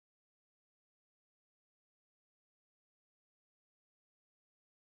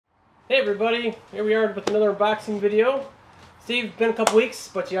Hey everybody, here we are with another unboxing video. Steve, it's been a couple weeks,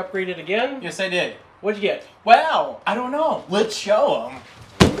 but you upgraded again. Yes, I did. What'd you get? Well, I don't know. Let's show them.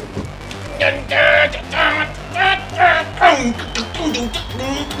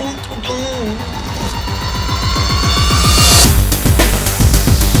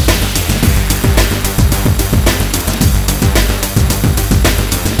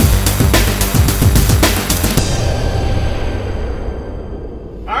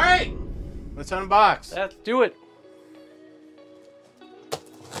 All right, let's unbox. Let's do it.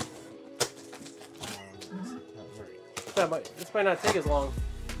 This might not take as long.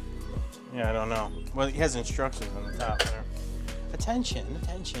 Yeah, I don't know. Well, he has instructions on the top there. Attention,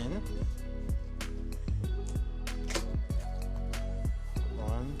 attention.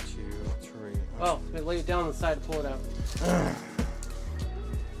 1, 2, 3. Oh, I lay it down on the side to pull it out.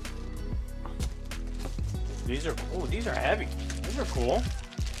 These are heavy. These are cool.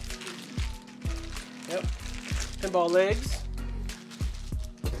 Yep. Pinball legs.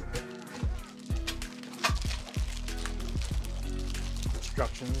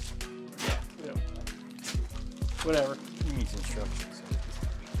 Instructions. Yep. Whatever. He needs instructions.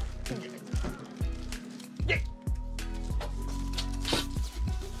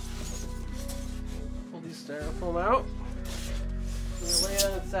 Pull these styrofoam out. And lay it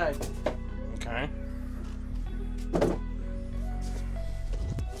on the side. Okay.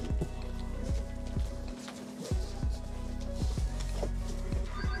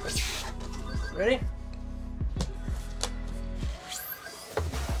 Ready?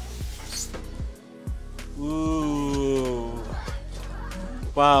 Ooh.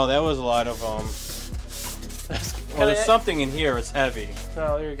 Wow, that was a lot of well, there's something in here. It's heavy.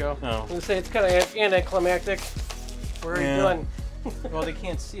 Oh, there you go. Oh. I was gonna say it's kind of anticlimactic. Where are you doing? Well, they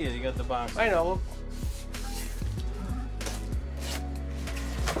can't see it. You got the box. I know.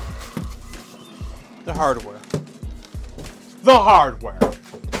 The hardware. The hardware.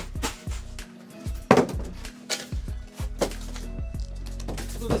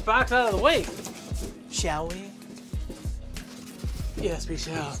 Move this box out of the way. Shall we? Yes, we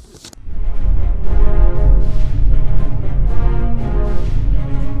shall.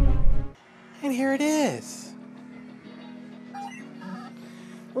 And here it is.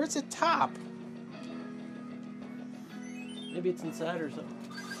 Where's the top? Maybe it's inside or something.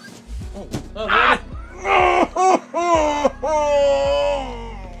 Oh, Oh, ah!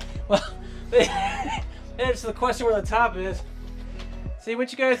 well, answer the question where the top is. See,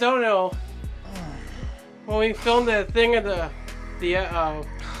 what you guys don't know, when we filmed the thing at the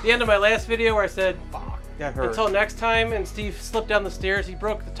end of my last video where I said, Fuck, that hurt. until next time, and Steve slipped down the stairs, he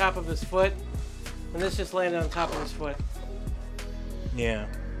broke the top of his foot, and this just landed on top of his foot. Yeah.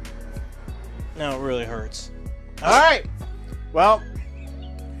 No, it really hurts. All right. Well,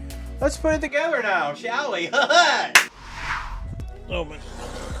 let's put it together now, shall we? Oh, man.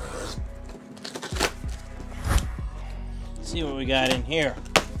 See what we got in here.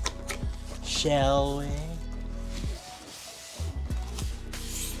 Shall we?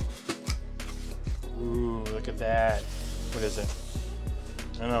 Ooh, look at that. What is it?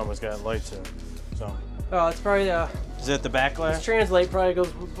 I don't know, it's got lights in it. So. Oh, it's probably Is that the backlash? this translate probably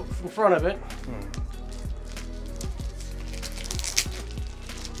goes in front of it.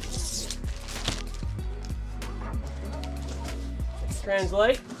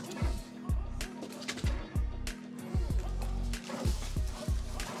 Translate.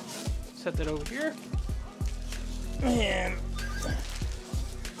 Set that over here. And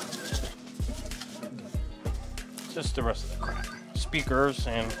just the rest of the crap. Speakers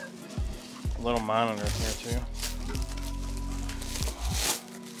and a little monitor here too.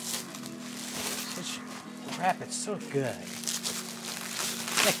 Such rap, it's so good.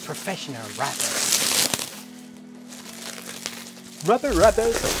 Like professional rappers.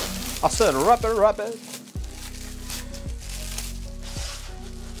 Rappers. I said rappers.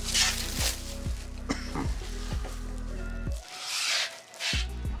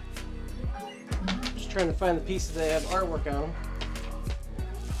 Just trying to find the pieces that have artwork on them.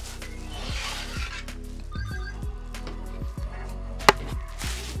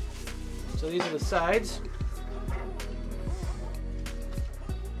 So these are the sides.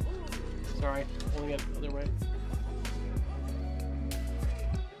 Sorry, only got it the other way.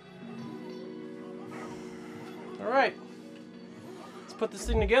 All right, let's put this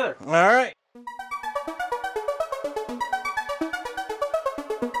thing together. All right.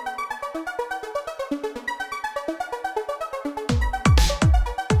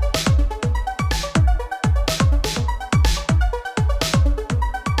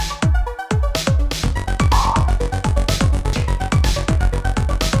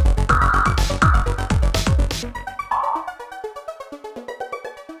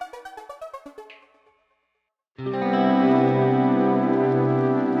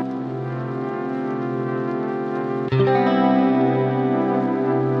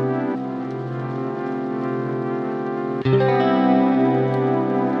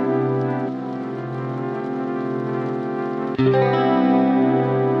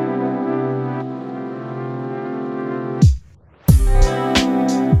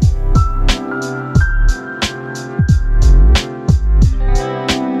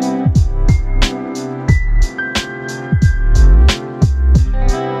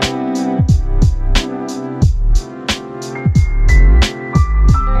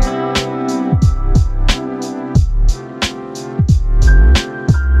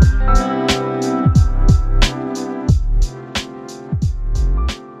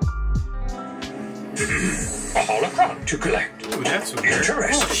 A holocron to collect. Ooh, that's weird.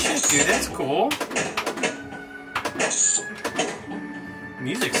 Interesting. Oh shit, dude, that's cool.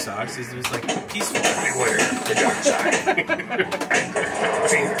 Music sucks. It's just like peaceful. Beware the dark side. Anger,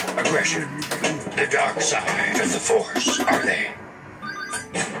 fear, aggression. The dark side of the Force, are they?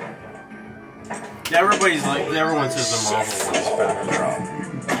 Everybody's like, everyone says the Marvel one's better.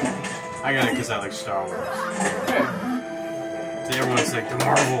 I got it because I like Star Wars. Okay. So everyone's like, the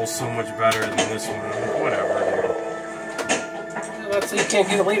Marvel's so much better than this one. Whatever, dude. Let's say you can't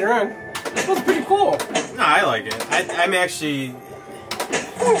get it later on. This one's pretty cool. No, I like it. I'm actually...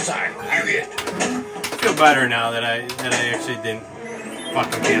 Bullseye, you hit. I feel better now that I actually didn't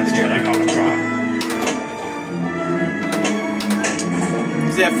fucking cancel it. I got it wrong.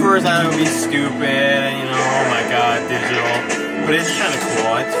 Because at first I thought it would be stupid, and you know, oh my god, digital. But it's kind of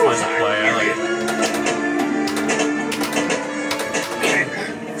cool. It's fun to play. I like it. Anger,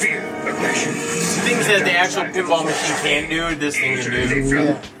 fear, aggression. Things that the actual pinball machine can't do, this thing can do.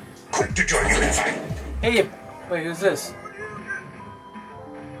 Yeah. Quick to join you in a fight. Hey, wait, who's this?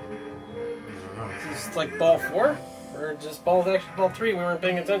 Is this like ball 4? Or just ball 3? We weren't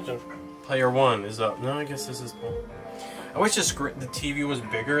paying attention. Player 1 is up. No, I guess this is ball. I wish the TV was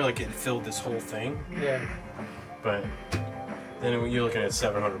bigger, like it filled this whole thing. Yeah. But then you're looking at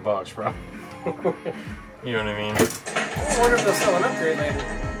 $700, bro. You know what I mean? I wonder if they'll sell an upgrade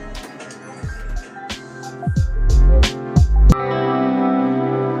later.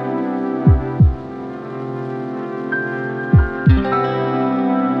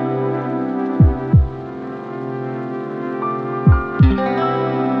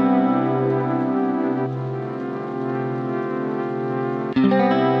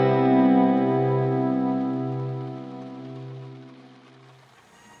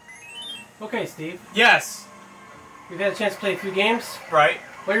 Okay, Steve. Yes. You've had a chance to play a few games. Right.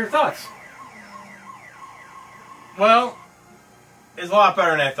 What are your thoughts? Well, it's a lot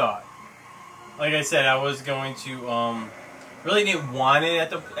better than I thought. Like I said, I was going to really didn't want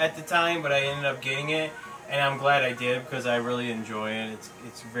it at the time, but I ended up getting it, and I'm glad I did because I really enjoy it.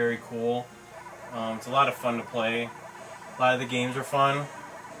 It's very cool. It's a lot of fun to play. A lot of the games are fun.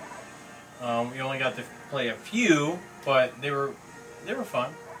 We only got to play a few, but they were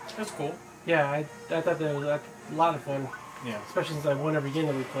fun. It was cool. Yeah, I thought that was a lot of fun. Yeah. Especially since I won every game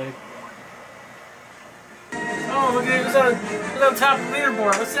that we played. Oh, look at it. It was on top of the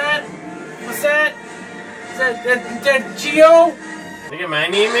leaderboard. What's that? What's that? Is that Geo? Did I get my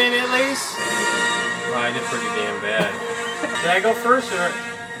name in at least? Well, I did pretty damn bad. Did I go first or?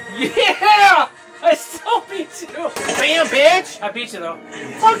 Yeah! I still beat you! Bam, bitch! I beat you though.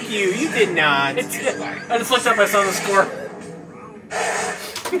 Fuck you, you did not. I just looked up, I saw the score.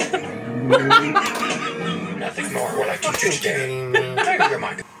 Nothing more will I teach you today. Never your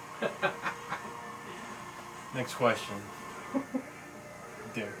mind. Next question.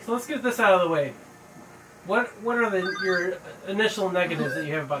 Dude. So let's get this out of the way. What are your initial negatives that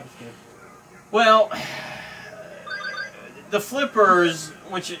you have about this game? Well, the flippers,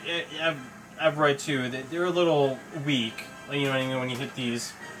 which I've read too, they're a little weak. You know what I mean? When you hit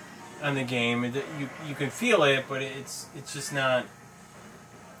these on the game, you can feel it, but it's just not.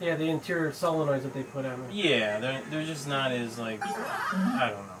 Yeah, the interior solenoids that they put on them. Yeah, they're just not as like,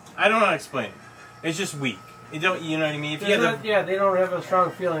 I don't know. I don't know how to explain it. It's just weak. You know what I mean? If you have yeah, they don't have a strong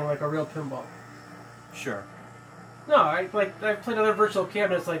feeling like a real pinball. Sure. No, I've played other virtual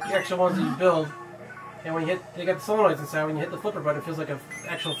cabinets like the actual ones that you build, and when you hit, they got the solenoids inside. When you hit the flipper button, it feels like an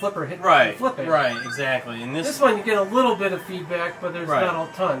actual flipper hit. Right. Flipping. Right. Exactly. And this one you get a little bit of feedback, but there's not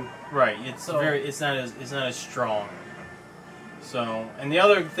a ton. Right. It's not as strong. So, and the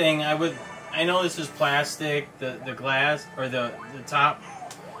other thing I know this is plastic, the glass or the top.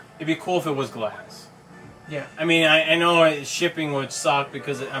 It'd be cool if it was glass. Yeah. I mean, I know shipping would suck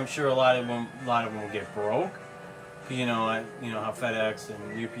because I'm sure a lot of them will get broke. You know how FedEx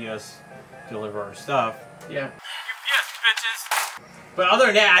and UPS deliver our stuff. Yeah. UPS bitches. But other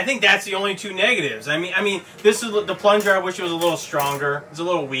than that, I think that's the only two negatives. I mean, this is the plunger. I wish it was a little stronger. It's a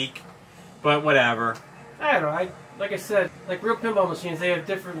little weak, but whatever. I don't know. Like I said, like real pinball machines, they have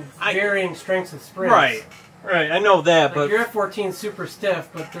different varying strengths of springs. Right. I know that, like but your F14 is super stiff,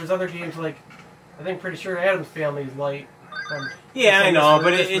 but there's other games like I think pretty sure Adam's Family is light. Yeah, I know,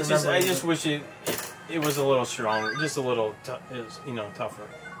 but I just wish it was a little stronger, just a little, tougher.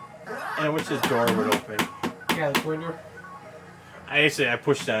 And I wish this door would open. Yeah, the toy door. I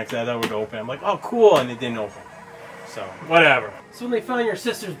pushed down because I thought it would open. I'm like, oh, cool, and it didn't open. So whatever. So when they found your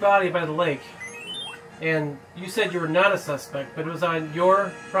sister's body by the lake, and you said you were not a suspect, but it was on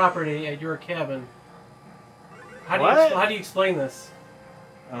your property at your cabin. How do you explain this?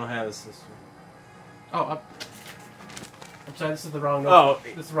 I don't have a sister. Oh, up. I'm sorry, this is the wrong notebook.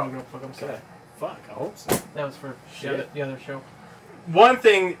 Oh. This is the wrong notebook, I'm sorry. Fuck, I hope so. That was for the other show. One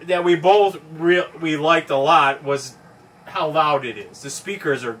thing that we both we liked a lot was how loud it is. The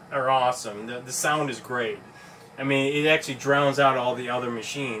speakers are awesome. The sound is great. I mean, it actually drowns out all the other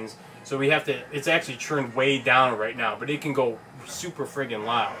machines. So we have to, it's actually turned way down right now, but it can go super friggin'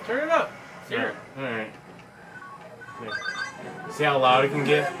 loud. Turn it up. Here. Alright. See how loud it can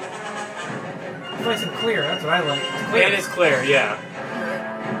get? It's nice and clear, that's what I like. It's clear. It is clear, yeah.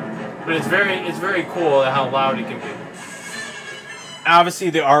 But it's very cool how loud it can be. Obviously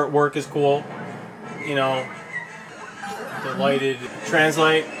the artwork is cool. You know, the lighted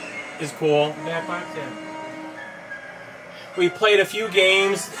translate is cool. Back box, yeah. We played a few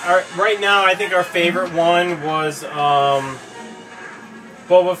games. Right now, I think our favorite one was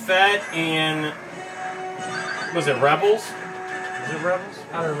Boba Fett and was it Rebels? Was it Rebels?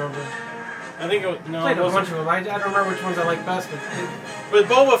 I don't remember. I think it was, no. I played a bunch of them. I don't remember which ones I like best, but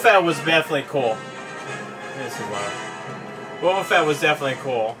Boba Fett was definitely cool. This is loud. Boba Fett was definitely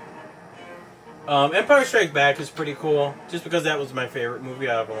cool. Empire Strikes Back is pretty cool, just because that was my favorite movie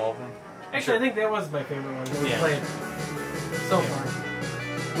out of all of them. Actually, I think that was my favorite one that we played so far.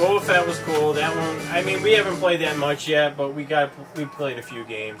 Boba Fett was cool. That one, I mean, we haven't played that much yet, but we played a few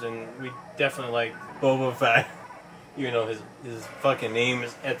games, and we definitely like Boba Fett. Even though his fucking name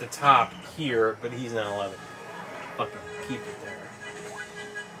is at the top here, but he's not 11. Fucking keep it there.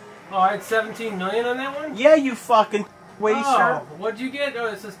 Oh, I had 17 million on that one? Yeah, you fucking waster. Oh, what'd you get? Oh,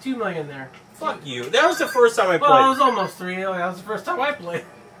 it says 2 million there. Fuck you. That was the first time I played. Well, it was almost 3. Oh, that was the first time I played.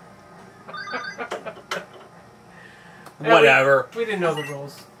 Whatever. We didn't know the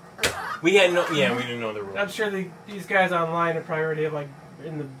rules. We had no. Yeah, we didn't know the rules. I'm sure these guys online are probably already like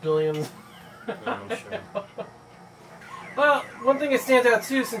in the billions. I'm sure. Well, one thing that stands out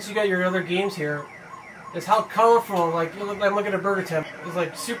too, since you got your other games here, is how colorful. Like I'm looking at Burger Temp. It's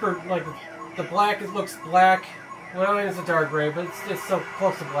like super. Like the black. It looks black. Well, it's a dark gray, but it's just so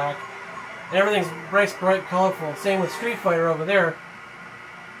close to black. And everything's nice, bright, colorful. Same with Street Fighter over there.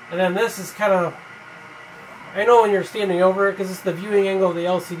 And then this is kind of. I know when you're standing over it because it's the viewing angle of the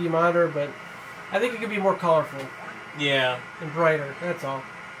LCD monitor, but I think it could be more colorful. Yeah. And brighter. That's all.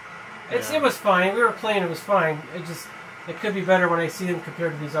 It was fine. We were playing. It was fine. It could be better when I see them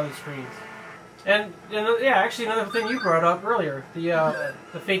compared to these other screens. And yeah, actually another thing you brought up earlier, the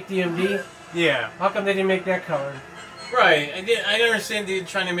fake DMD. Yeah. How come they didn't make that color? Right. I understand they're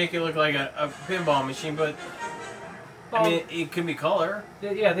trying to make it look like a pinball machine, but I mean it could be color.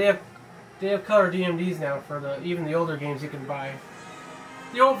 Yeah, they have color DMDs now for even the older games you can buy.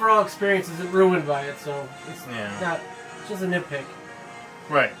 The overall experience isn't ruined by it, so it's not. It's just a nitpick.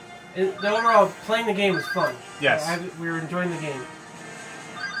 Right. The overall playing the game was fun. Yes. We were enjoying the game.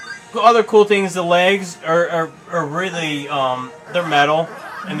 Other cool things, the legs are really they're metal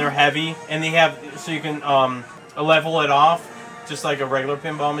and they're heavy, and they have so you can level it off just like a regular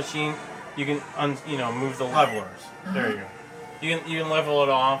pinball machine. You can move the levelers. There you go. You can level it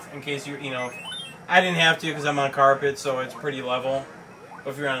off in case you know. I didn't have to because I'm on carpet, so it's pretty level. But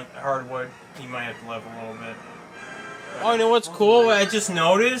if you're on hardwood, you might have to level a little bit. Oh, you know what's cool? What I just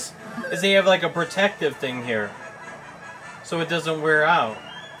noticed is they have like a protective thing here, so it doesn't wear out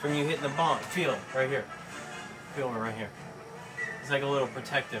from you hitting the ball. Feel it right here. Feel it right here. It's like a little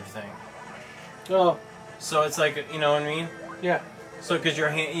protective thing. Oh. So it's like, you know what I mean? Yeah. So because your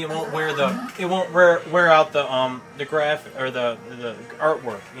hand, it won't wear out the graphic or the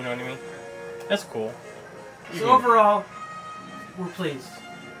artwork. You know what I mean? That's cool. So overall, we're pleased.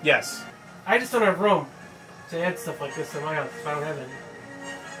 Yes. I just don't have room to add stuff like this in my house. I don't have it.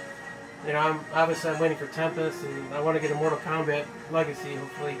 You know, I'm waiting for Tempest, and I want to get a Mortal Kombat Legacy,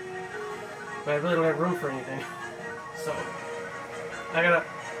 hopefully. But I really don't have room for anything. So I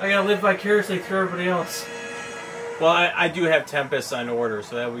gotta live vicariously through everybody else. Well, I do have Tempest on order,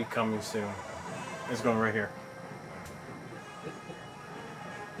 so that will be coming soon. It's going right here.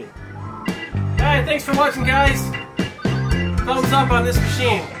 Alright, thanks for watching, guys. Thumbs up on this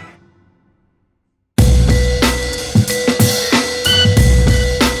machine.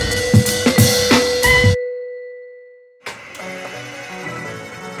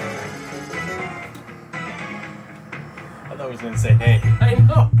 I thought I was going to say, hey. I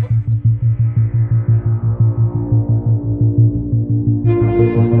know.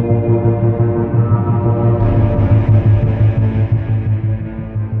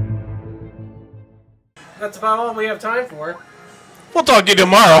 That's about all we have time for. We'll talk to you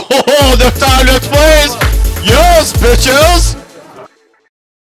tomorrow. Oh, the time, next place. Yes, bitches.